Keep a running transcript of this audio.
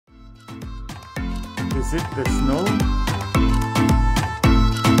Is it the snow?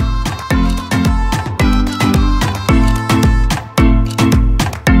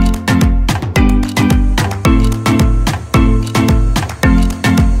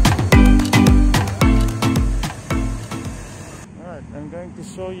 Alright, I'm going to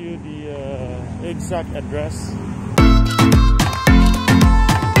show you the exact address.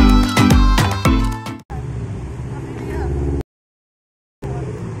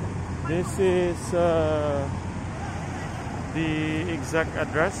 This is the exact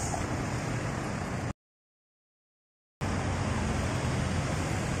address.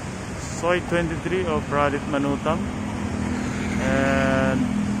 Soi 23 of Pradit Manutham, and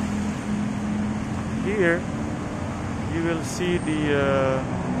here you will see the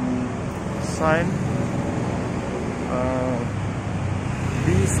sign.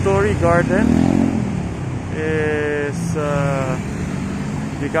 Three-story garden is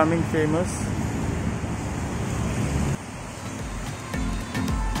becoming famous.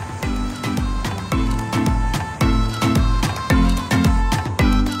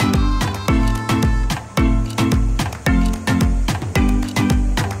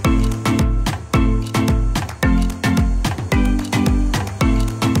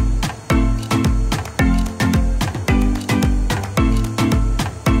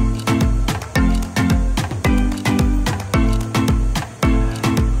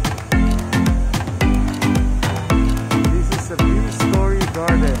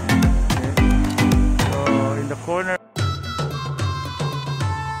 Corner.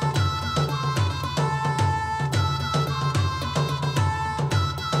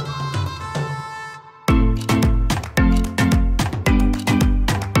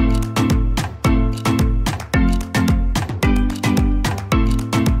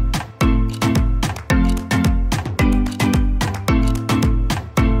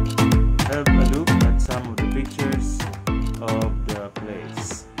 Have a look at some of the pictures of the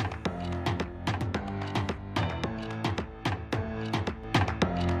place.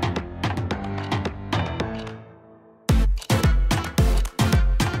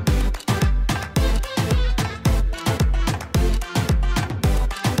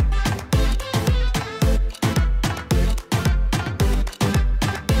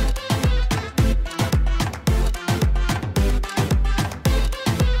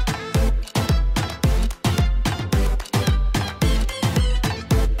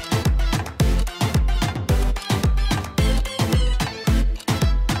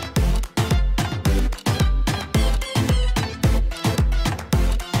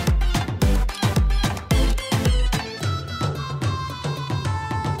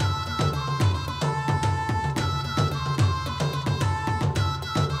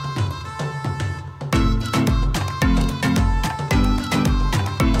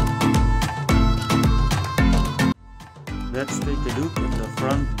 Let's take a look at the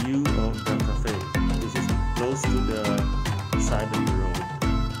front view of the cafe. This is close to the side of the road.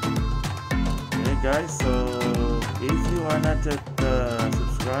 Okay guys, so if you are not yet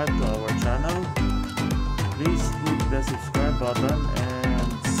subscribed to our channel, please hit the subscribe button and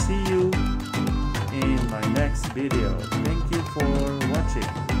see you in my next video. Thank you for